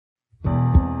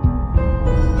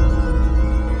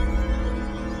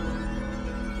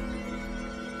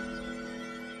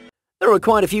There are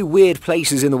quite a few weird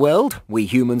places in the world we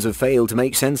humans have failed to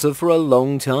make sense of for a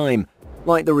long time,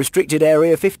 like the restricted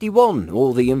Area 51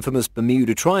 or the infamous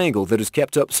Bermuda Triangle that has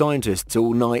kept up scientists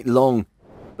all night long.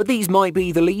 But these might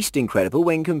be the least incredible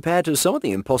when compared to some of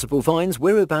the impossible finds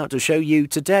we're about to show you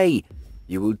today.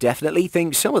 You will definitely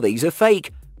think some of these are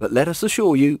fake, but let us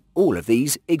assure you all of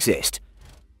these exist.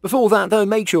 Before that though,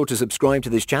 make sure to subscribe to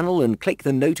this channel and click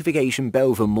the notification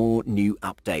bell for more new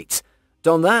updates.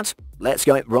 Done that? Let's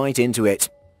get right into it.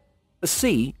 A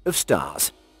sea of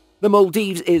stars. The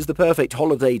Maldives is the perfect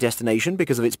holiday destination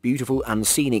because of its beautiful and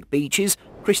scenic beaches,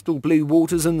 crystal blue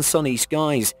waters and sunny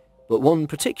skies. But one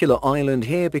particular island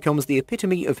here becomes the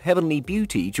epitome of heavenly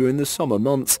beauty during the summer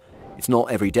months. It's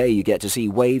not every day you get to see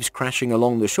waves crashing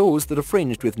along the shores that are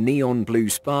fringed with neon blue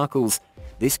sparkles.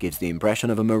 This gives the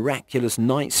impression of a miraculous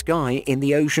night sky in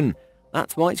the ocean.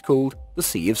 That's why it's called the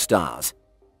Sea of Stars.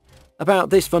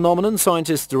 About this phenomenon,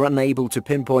 scientists are unable to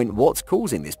pinpoint what's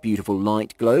causing this beautiful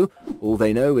light glow. All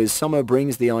they know is summer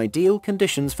brings the ideal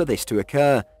conditions for this to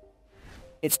occur.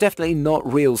 It's definitely not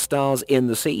real stars in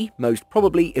the sea. Most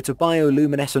probably it's a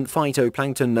bioluminescent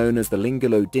phytoplankton known as the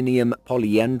Lingolodinium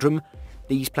polyandrum.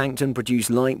 These plankton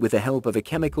produce light with the help of a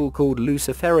chemical called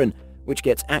luciferin, which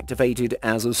gets activated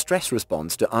as a stress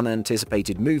response to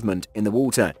unanticipated movement in the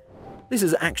water. This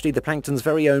is actually the plankton's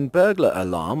very own burglar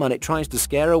alarm, and it tries to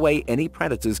scare away any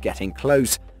predators getting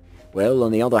close. Well,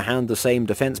 on the other hand, the same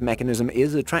defense mechanism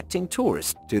is attracting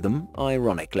tourists to them,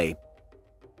 ironically.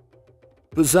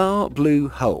 Bizarre blue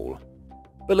hole.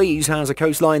 Belize has a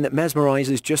coastline that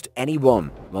mesmerizes just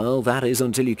anyone. Well, that is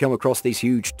until you come across this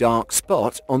huge dark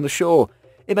spot on the shore.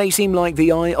 It may seem like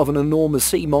the eye of an enormous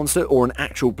sea monster or an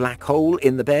actual black hole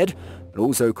in the bed.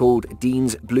 Also called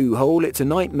Dean's Blue Hole, it's a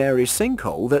nightmarish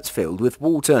sinkhole that's filled with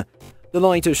water. The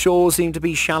lighter shores seem to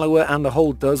be shallower and the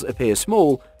hole does appear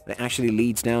small, but it actually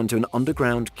leads down to an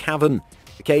underground cavern.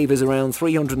 The cave is around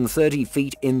 330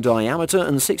 feet in diameter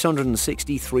and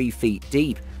 663 feet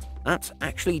deep. That's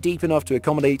actually deep enough to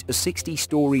accommodate a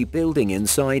 60-story building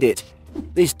inside it.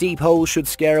 This deep hole should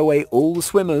scare away all the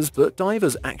swimmers, but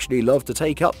divers actually love to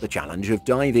take up the challenge of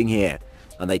diving here,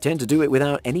 and they tend to do it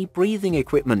without any breathing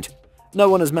equipment. No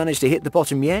one has managed to hit the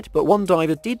bottom yet, but one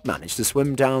diver did manage to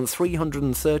swim down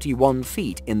 331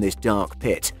 feet in this dark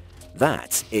pit.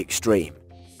 That's extreme.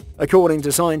 According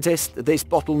to scientists, this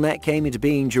bottleneck came into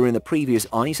being during the previous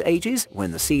ice ages,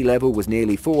 when the sea level was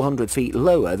nearly 400 feet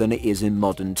lower than it is in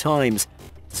modern times.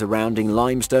 The surrounding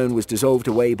limestone was dissolved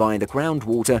away by the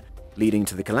groundwater, leading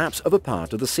to the collapse of a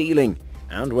part of the ceiling.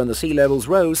 And when the sea levels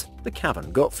rose, the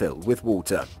cavern got filled with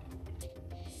water.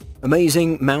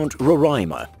 Amazing Mount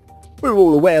Roraima. We're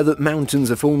all aware that mountains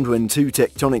are formed when two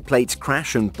tectonic plates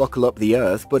crash and buckle up the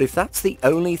Earth, but if that's the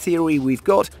only theory we've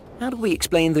got, how do we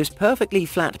explain this perfectly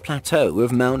flat plateau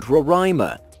of Mount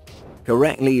Roraima?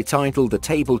 Correctly titled the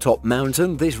Tabletop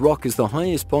Mountain, this rock is the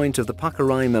highest point of the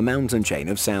Pacaraima mountain chain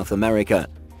of South America.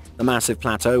 The massive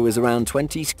plateau is around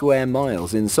 20 square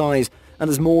miles in size and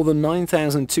is more than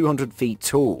 9,200 feet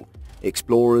tall.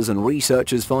 Explorers and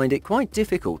researchers find it quite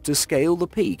difficult to scale the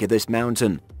peak of this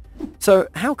mountain. So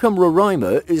how come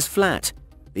Roraima is flat?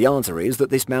 The answer is that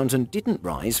this mountain didn't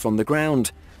rise from the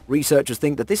ground. Researchers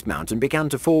think that this mountain began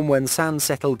to form when sand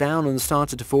settled down and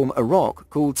started to form a rock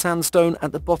called sandstone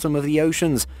at the bottom of the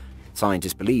oceans.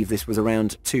 Scientists believe this was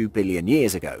around 2 billion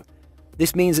years ago.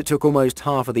 This means it took almost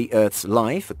half of the Earth's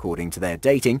life, according to their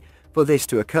dating, for this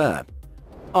to occur.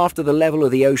 After the level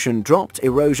of the ocean dropped,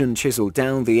 erosion chiseled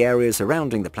down the area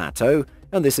surrounding the plateau,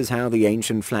 and this is how the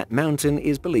ancient flat mountain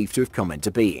is believed to have come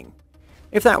into being.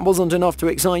 If that wasn't enough to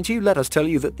excite you, let us tell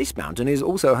you that this mountain is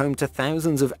also home to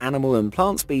thousands of animal and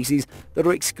plant species that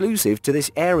are exclusive to this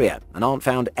area and aren't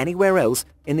found anywhere else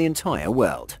in the entire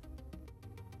world.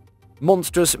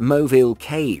 Monstrous Moville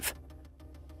Cave.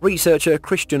 Researcher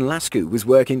Christian Lascu was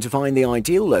working to find the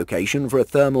ideal location for a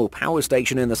thermal power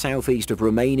station in the southeast of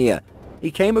Romania. He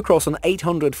came across an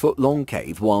 800-foot-long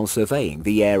cave while surveying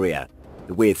the area.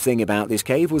 The weird thing about this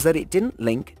cave was that it didn't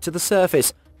link to the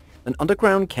surface. An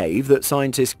underground cave that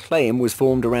scientists claim was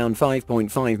formed around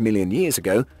 5.5 million years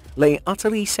ago lay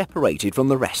utterly separated from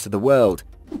the rest of the world.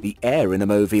 The air in the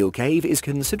Moville Cave is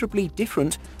considerably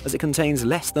different as it contains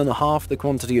less than half the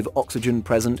quantity of oxygen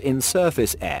present in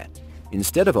surface air.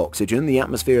 Instead of oxygen, the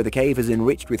atmosphere of the cave is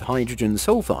enriched with hydrogen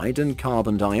sulfide and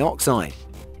carbon dioxide.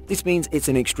 This means it's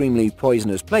an extremely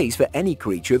poisonous place for any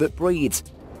creature that breathes.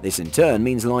 This in turn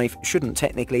means life shouldn't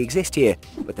technically exist here,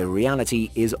 but the reality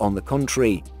is on the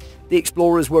contrary. The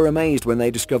explorers were amazed when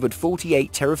they discovered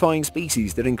 48 terrifying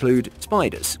species that include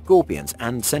spiders, scorpions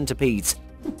and centipedes.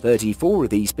 34 of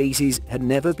these species had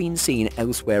never been seen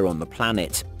elsewhere on the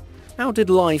planet. How did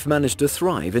life manage to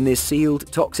thrive in this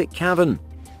sealed, toxic cavern?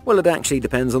 Well, it actually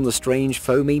depends on the strange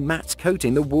foamy mats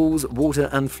coating the walls, water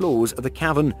and floors of the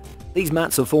cavern. These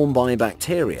mats are formed by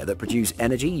bacteria that produce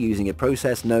energy using a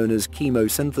process known as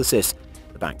chemosynthesis.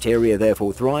 The bacteria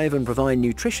therefore thrive and provide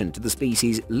nutrition to the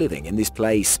species living in this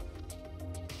place.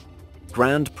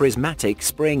 Grand prismatic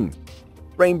spring.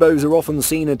 Rainbows are often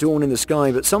seen adorning the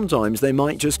sky, but sometimes they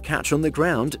might just catch on the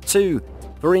ground too.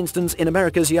 For instance, in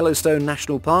America's Yellowstone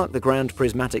National Park, the Grand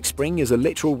Prismatic Spring is a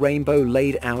literal rainbow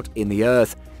laid out in the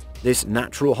earth. This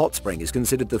natural hot spring is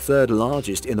considered the third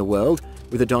largest in the world,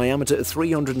 with a diameter of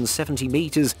 370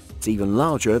 meters. It's even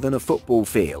larger than a football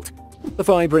field. The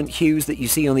vibrant hues that you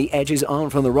see on the edges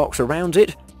aren't from the rocks around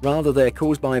it, rather they're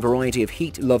caused by a variety of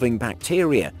heat-loving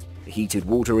bacteria. The heated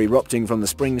water erupting from the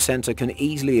spring center can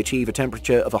easily achieve a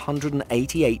temperature of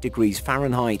 188 degrees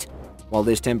Fahrenheit. While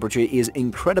this temperature is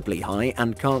incredibly high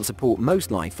and can't support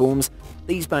most life forms,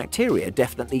 these bacteria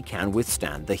definitely can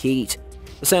withstand the heat.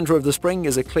 The center of the spring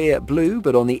is a clear blue,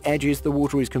 but on the edges the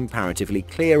water is comparatively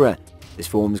clearer. This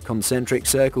forms concentric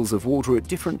circles of water at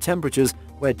different temperatures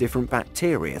where different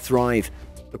bacteria thrive.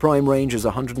 The prime range is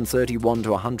 131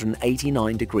 to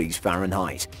 189 degrees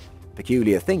Fahrenheit. The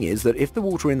peculiar thing is that if the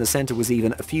water in the center was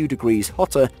even a few degrees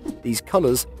hotter, these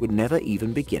colors would never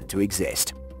even begin to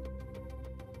exist.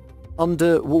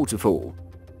 Under waterfall.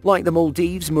 Like the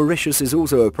Maldives, Mauritius is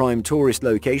also a prime tourist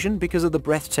location because of the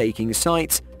breathtaking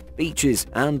sights, beaches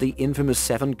and the infamous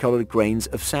 7-colored grains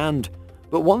of sand.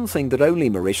 But one thing that only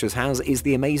Mauritius has is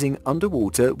the amazing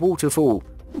underwater waterfall.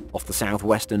 Off the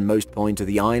southwesternmost point of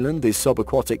the island, this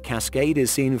subaquatic cascade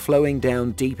is seen flowing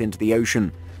down deep into the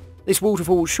ocean. This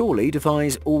waterfall surely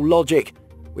defies all logic.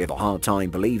 We have a hard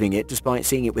time believing it despite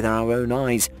seeing it with our own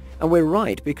eyes. And we're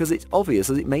right, because it's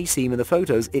obvious as it may seem in the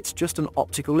photos, it's just an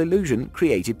optical illusion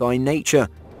created by nature.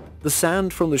 The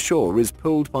sand from the shore is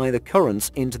pulled by the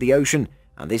currents into the ocean,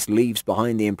 and this leaves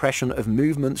behind the impression of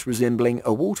movements resembling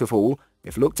a waterfall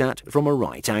if looked at from a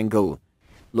right angle.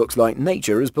 Looks like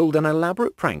nature has pulled an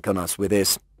elaborate prank on us with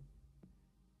this.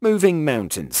 Moving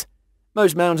mountains.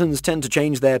 Most mountains tend to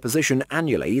change their position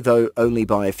annually, though only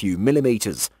by a few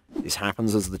millimeters. This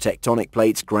happens as the tectonic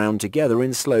plates ground together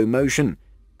in slow motion.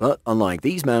 But unlike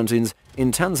these mountains,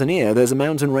 in Tanzania there's a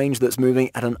mountain range that's moving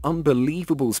at an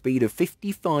unbelievable speed of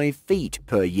 55 feet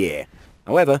per year.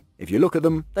 However, if you look at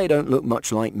them, they don't look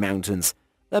much like mountains.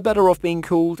 They're better off being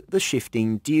called the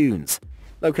shifting dunes.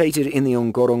 Located in the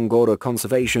Ngorongoro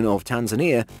Conservation of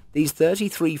Tanzania, these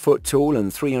 33-foot tall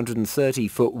and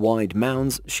 330-foot wide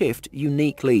mounds shift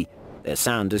uniquely. Their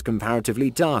sand is comparatively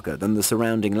darker than the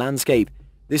surrounding landscape.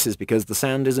 This is because the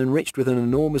sand is enriched with an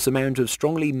enormous amount of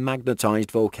strongly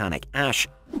magnetized volcanic ash.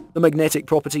 The magnetic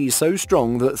property is so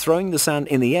strong that throwing the sand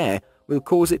in the air will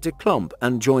cause it to clump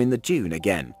and join the dune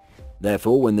again.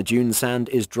 Therefore, when the dune sand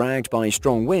is dragged by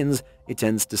strong winds, it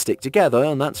tends to stick together,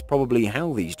 and that's probably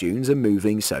how these dunes are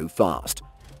moving so fast.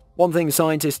 One thing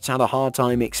scientists had a hard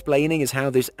time explaining is how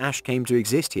this ash came to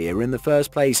exist here in the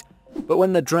first place. But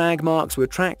when the drag marks were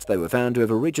tracked, they were found to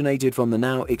have originated from the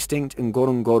now extinct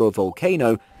Ngorongoro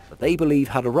volcano that they believe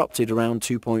had erupted around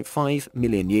 2.5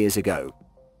 million years ago.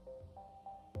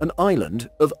 An island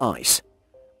of ice.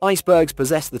 Icebergs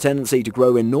possess the tendency to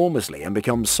grow enormously and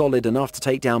become solid enough to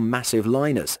take down massive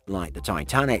liners, like the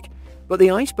Titanic. But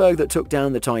the iceberg that took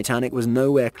down the Titanic was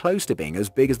nowhere close to being as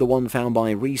big as the one found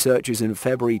by researchers in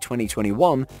February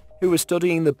 2021 who were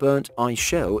studying the burnt ice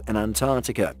shell in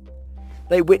Antarctica.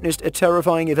 They witnessed a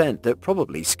terrifying event that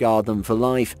probably scarred them for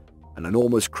life. An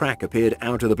enormous crack appeared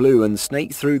out of the blue and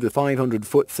snaked through the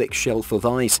 500-foot thick shelf of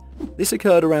ice. This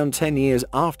occurred around 10 years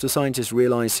after scientists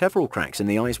realized several cracks in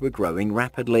the ice were growing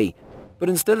rapidly. But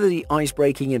instead of the ice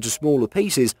breaking into smaller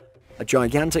pieces, a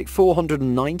gigantic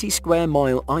 490 square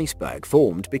mile iceberg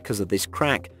formed because of this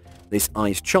crack. This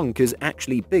ice chunk is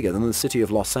actually bigger than the city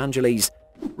of Los Angeles.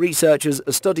 Researchers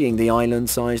are studying the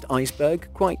island-sized iceberg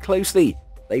quite closely.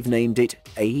 They've named it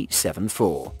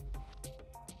A74.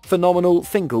 Phenomenal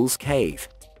Fingal's Cave.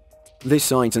 This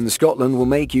site in Scotland will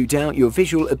make you doubt your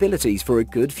visual abilities for a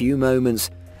good few moments.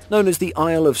 Known as the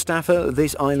Isle of Staffa,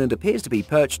 this island appears to be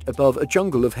perched above a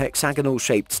jungle of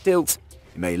hexagonal-shaped stilts.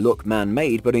 It may look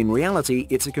man-made, but in reality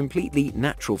it's a completely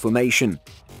natural formation.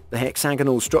 The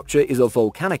hexagonal structure is of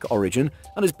volcanic origin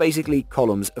and is basically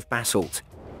columns of basalt.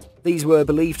 These were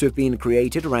believed to have been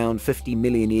created around 50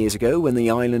 million years ago when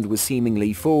the island was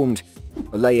seemingly formed.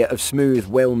 A layer of smooth,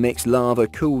 well-mixed lava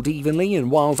cooled evenly, and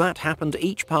while that happened,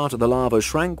 each part of the lava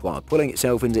shrank while pulling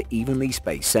itself into evenly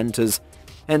spaced centers.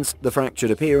 Hence the fractured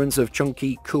appearance of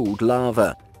chunky, cooled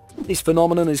lava. This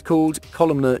phenomenon is called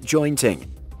columnar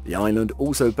jointing. The island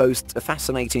also boasts a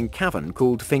fascinating cavern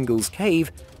called Fingal's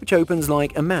Cave, which opens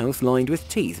like a mouth lined with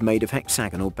teeth made of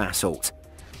hexagonal basalt.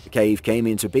 The cave came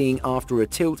into being after a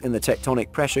tilt in the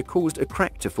tectonic pressure caused a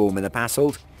crack to form in the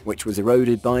basalt, which was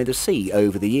eroded by the sea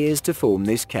over the years to form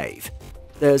this cave.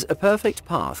 There's a perfect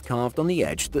path carved on the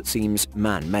edge that seems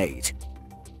man-made.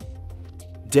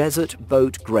 Desert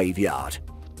Boat Graveyard.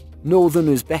 Northern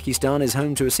Uzbekistan is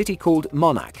home to a city called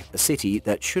Monak, a city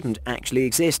that shouldn't actually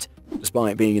exist.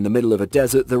 Despite being in the middle of a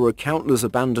desert, there are countless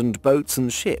abandoned boats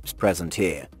and ships present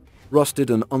here. Rusted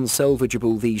and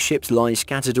unsalvageable, these ships lie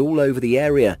scattered all over the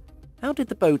area. How did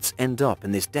the boats end up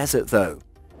in this desert though?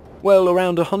 Well,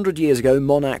 around 100 years ago,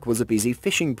 Monak was a busy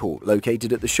fishing port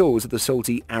located at the shores of the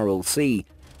salty Aral Sea.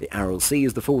 The Aral Sea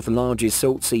is the fourth largest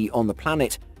salt sea on the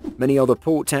planet. Many other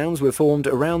port towns were formed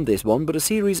around this one, but a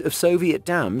series of Soviet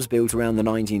dams built around the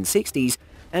 1960s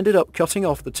ended up cutting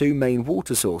off the two main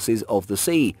water sources of the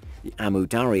sea, the Amu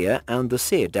Darya and the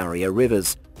Sir Darya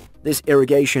rivers. This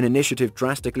irrigation initiative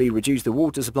drastically reduced the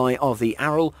water supply of the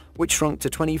Aral, which shrunk to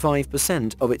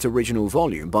 25% of its original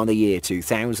volume by the year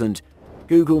 2000.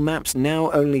 Google Maps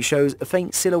now only shows a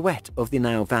faint silhouette of the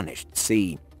now vanished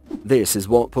sea. This is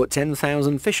what put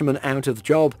 10,000 fishermen out of the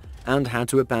job and had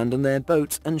to abandon their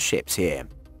boats and ships here.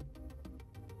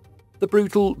 The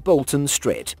brutal Bolton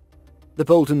Strid. The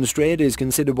Bolton Strid is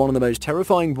considered one of the most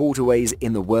terrifying waterways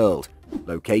in the world.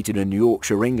 Located in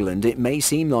Yorkshire, England, it may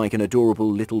seem like an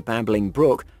adorable little babbling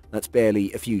brook that's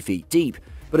barely a few feet deep,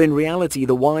 but in reality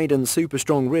the wide and super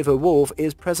strong River Wharfe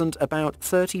is present about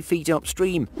 30 feet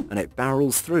upstream, and it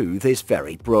barrels through this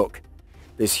very brook.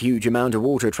 This huge amount of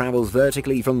water travels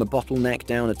vertically from the bottleneck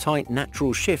down a tight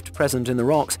natural shift present in the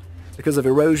rocks. Because of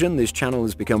erosion, this channel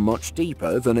has become much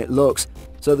deeper than it looks,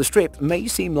 so the strip may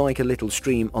seem like a little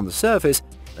stream on the surface.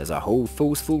 There's a whole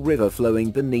forceful river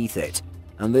flowing beneath it,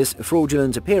 and this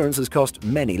fraudulent appearance has cost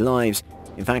many lives.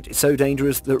 In fact, it's so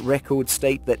dangerous that records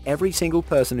state that every single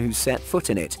person who's set foot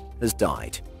in it has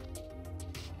died.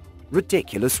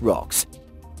 Ridiculous rocks.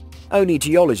 Only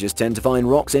geologists tend to find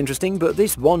rocks interesting, but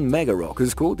this one mega rock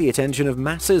has caught the attention of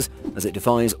masses as it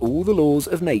defies all the laws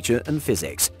of nature and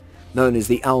physics. Known as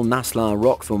the Al-Nasla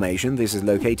rock formation, this is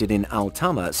located in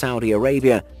Al-Tama, Saudi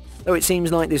Arabia. Though it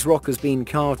seems like this rock has been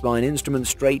carved by an instrument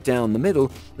straight down the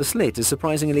middle, the slit is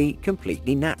surprisingly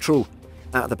completely natural.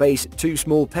 At the base, two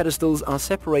small pedestals are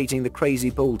separating the crazy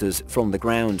boulders from the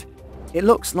ground. It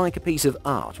looks like a piece of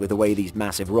art with the way these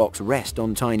massive rocks rest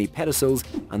on tiny pedestals,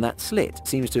 and that slit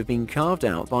seems to have been carved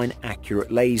out by an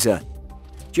accurate laser.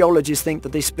 Geologists think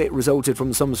that this split resulted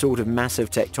from some sort of massive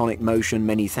tectonic motion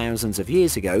many thousands of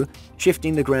years ago,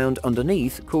 shifting the ground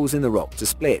underneath, causing the rock to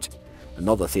split.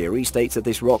 Another theory states that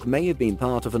this rock may have been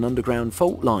part of an underground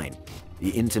fault line. The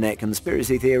internet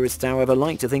conspiracy theorists, however,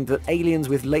 like to think that aliens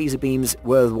with laser beams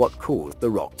were what caused the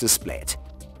rock to split.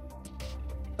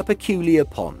 A peculiar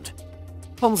pond.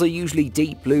 Ponds are usually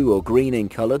deep blue or green in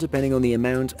colour depending on the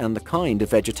amount and the kind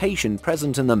of vegetation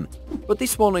present in them, but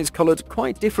this one is coloured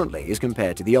quite differently as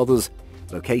compared to the others.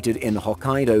 Located in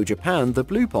Hokkaido, Japan, the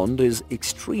blue pond is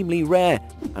extremely rare,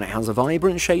 and it has a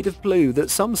vibrant shade of blue that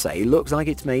some say looks like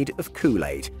it's made of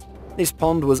Kool-Aid. This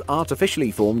pond was artificially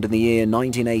formed in the year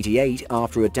 1988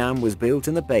 after a dam was built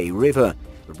in the Bay River.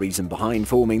 The reason behind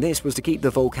forming this was to keep the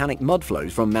volcanic mud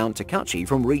flows from Mount Takachi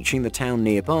from reaching the town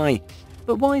nearby.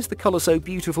 But why is the colour so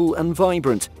beautiful and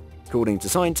vibrant? According to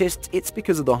scientists, it's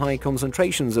because of the high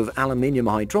concentrations of aluminium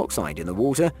hydroxide in the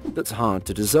water that's hard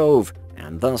to dissolve,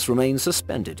 and thus remains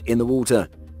suspended in the water,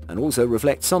 and also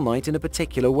reflects sunlight in a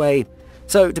particular way.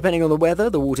 So, depending on the weather,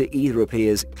 the water either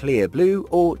appears clear blue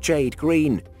or jade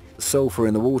green. The sulfur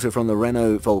in the water from the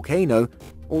Reno volcano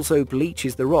also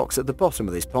bleaches the rocks at the bottom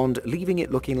of this pond, leaving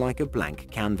it looking like a blank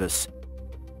canvas.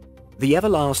 The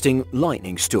everlasting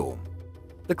lightning storm.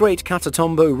 The Great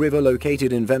Catatumbo River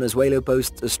located in Venezuela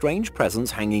boasts a strange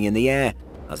presence hanging in the air.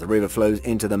 As the river flows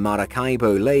into the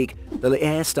Maracaibo Lake, the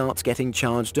air starts getting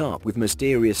charged up with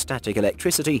mysterious static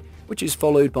electricity, which is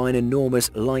followed by an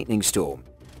enormous lightning storm.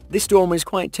 This storm is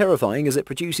quite terrifying as it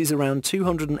produces around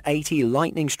 280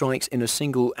 lightning strikes in a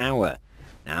single hour.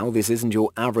 Now, this isn't your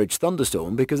average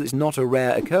thunderstorm because it's not a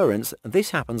rare occurrence.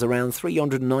 This happens around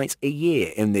 300 nights a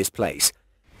year in this place.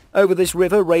 Over this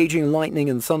river, raging lightning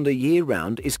and thunder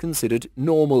year-round is considered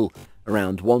normal.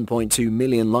 Around 1.2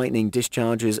 million lightning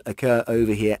discharges occur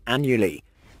over here annually.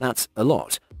 That's a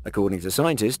lot. According to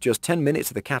scientists, just 10 minutes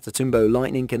of the Catatumbo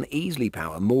lightning can easily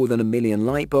power more than 1 million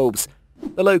light bulbs.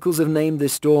 The locals have named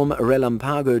this storm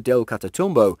Relampago del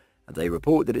Catatumbo, and they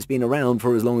report that it's been around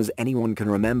for as long as anyone can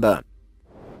remember.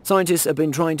 Scientists have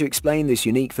been trying to explain this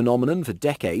unique phenomenon for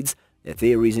decades, Their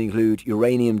theories include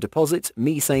uranium deposits,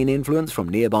 methane influence from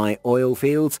nearby oil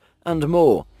fields, and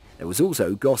more. There was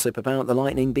also gossip about the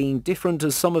lightning being different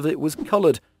as some of it was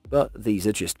coloured, but these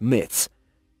are just myths.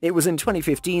 It was in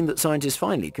 2015 that scientists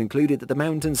finally concluded that the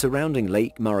mountains surrounding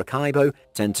Lake Maracaibo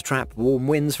tend to trap warm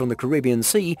winds from the Caribbean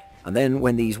Sea, and then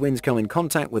when these winds come in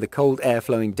contact with the cold air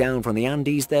flowing down from the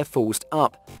Andes, they're forced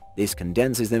up. This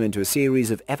condenses them into a series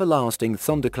of everlasting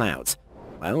thunderclouds.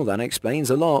 Well, that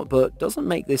explains a lot, but doesn't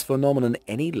make this phenomenon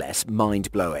any less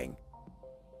mind-blowing.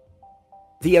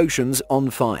 The ocean's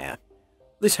on fire.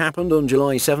 This happened on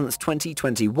July 7,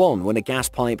 2021, when a gas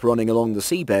pipe running along the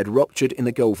seabed ruptured in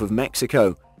the Gulf of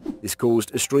Mexico. This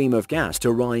caused a stream of gas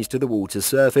to rise to the water's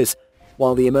surface.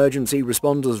 While the emergency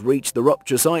responders reached the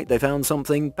rupture site, they found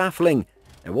something baffling.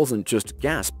 There wasn't just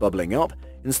gas bubbling up.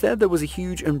 Instead, there was a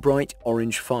huge and bright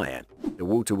orange fire. The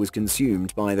water was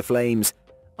consumed by the flames.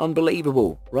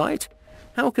 Unbelievable, right?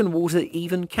 How can water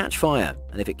even catch fire?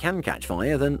 And if it can catch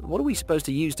fire, then what are we supposed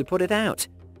to use to put it out?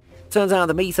 Turns out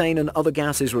the methane and other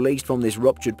gases released from this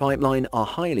ruptured pipeline are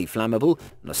highly flammable,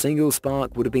 and a single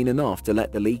spark would have been enough to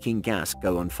let the leaking gas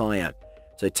go on fire.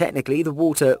 So technically the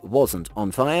water wasn't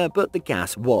on fire, but the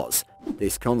gas was.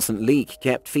 This constant leak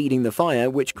kept feeding the fire,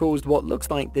 which caused what looks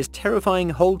like this terrifying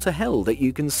hole to hell that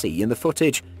you can see in the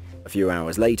footage. A few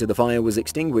hours later, the fire was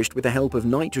extinguished with the help of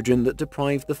nitrogen that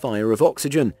deprived the fire of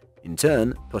oxygen, in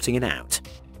turn putting it out.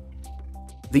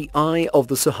 The Eye of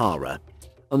the Sahara.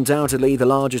 Undoubtedly the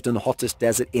largest and hottest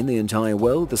desert in the entire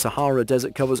world, the Sahara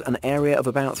Desert covers an area of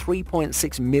about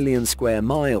 3.6 million square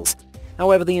miles.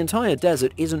 However, the entire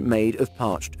desert isn't made of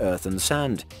parched earth and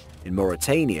sand. In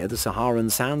Mauritania, the Saharan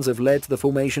sands have led to the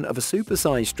formation of a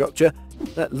supersized structure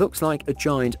that looks like a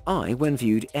giant eye when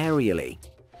viewed aerially.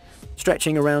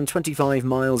 Stretching around 25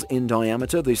 miles in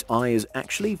diameter, this eye is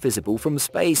actually visible from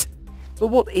space. But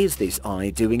what is this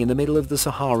eye doing in the middle of the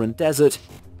Saharan desert?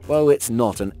 Well, it's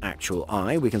not an actual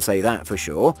eye, we can say that for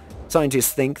sure.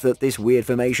 Scientists think that this weird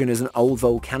formation is an old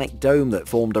volcanic dome that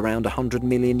formed around 100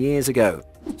 million years ago.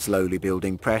 Slowly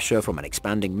building pressure from an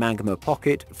expanding magma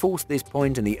pocket forced this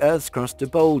point in the Earth's crust to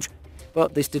bulge.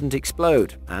 But this didn't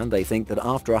explode, and they think that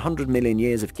after 100 million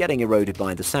years of getting eroded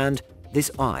by the sand,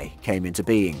 this eye came into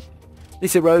being.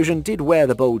 This erosion did wear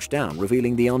the bulge down,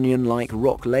 revealing the onion-like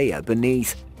rock layer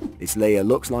beneath. This layer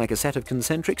looks like a set of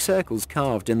concentric circles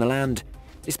carved in the land.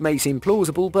 This may seem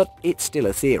plausible, but it's still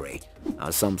a theory,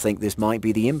 as some think this might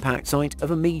be the impact site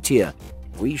of a meteor.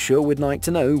 We sure would like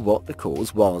to know what the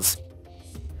cause was.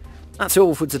 That's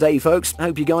all for today, folks.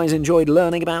 Hope you guys enjoyed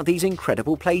learning about these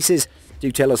incredible places.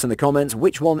 Do tell us in the comments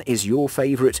which one is your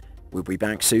favourite. We'll be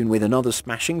back soon with another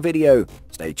smashing video.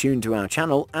 Stay tuned to our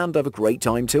channel and have a great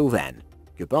time till then.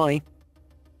 Goodbye.